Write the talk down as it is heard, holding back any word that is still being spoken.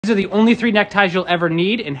These are the only 3 neckties you'll ever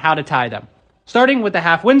need and how to tie them. Starting with the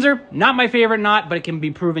half Windsor, not my favorite knot, but it can be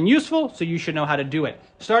proven useful, so you should know how to do it.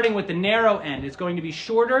 Starting with the narrow end, it's going to be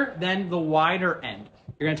shorter than the wider end.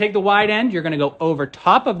 You're going to take the wide end, you're going to go over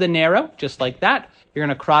top of the narrow, just like that. You're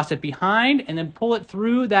going to cross it behind and then pull it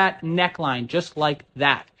through that neckline, just like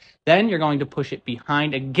that. Then you're going to push it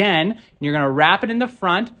behind again, and you're going to wrap it in the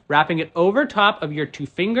front, wrapping it over top of your 2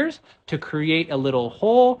 fingers to create a little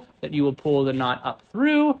hole that you will pull the knot up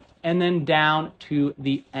through and then down to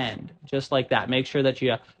the end, just like that. Make sure that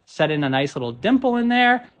you set in a nice little dimple in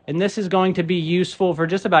there, and this is going to be useful for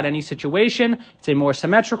just about any situation. It's a more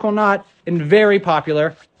symmetrical knot and very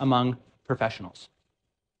popular among professionals.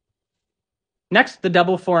 Next, the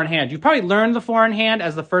double 4-in-hand. You've probably learned the 4-in-hand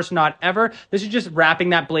as the first knot ever. This is just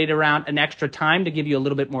wrapping that blade around an extra time to give you a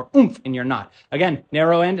little bit more oomph in your knot. Again,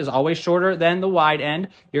 narrow end is always shorter than the wide end.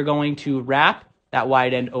 You're going to wrap that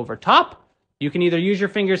wide end over top. You can either use your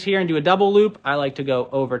fingers here and do a double loop. I like to go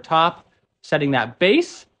over top, setting that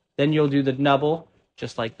base. Then you'll do the double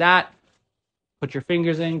just like that. Put your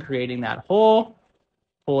fingers in, creating that hole,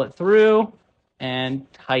 pull it through, and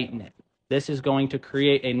tighten it. This is going to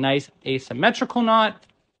create a nice asymmetrical knot.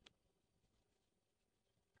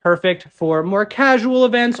 Perfect for more casual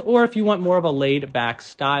events, or if you want more of a laid back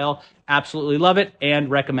style. Absolutely love it and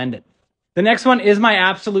recommend it. The next one is my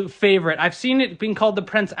absolute favorite. I've seen it being called the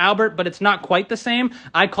Prince Albert, but it's not quite the same.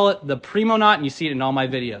 I call it the Primo knot, and you see it in all my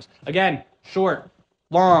videos. Again, short,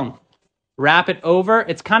 long, wrap it over.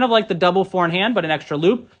 It's kind of like the double 4-in-hand, but an extra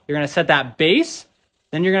loop. You're going to set that base.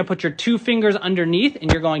 Then you're going to put your 2 fingers underneath,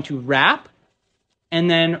 and you're going to wrap and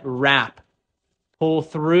then wrap. Pull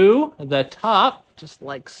through the top, just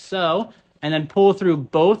like so, and then pull through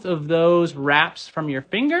both of those wraps from your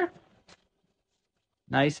finger.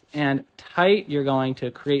 Nice and tight. You're going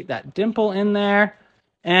to create that dimple in there.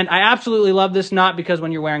 And I absolutely love this knot because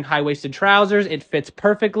when you're wearing high-waisted trousers, it fits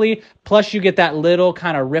perfectly. Plus, you get that little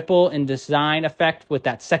kind of ripple and design effect with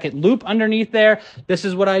that second loop underneath there. This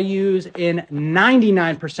is what I use in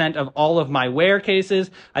 99% of all of my wear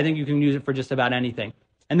cases. I think you can use it for just about anything.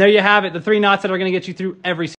 And there you have it, the 3 knots that are going to get you through every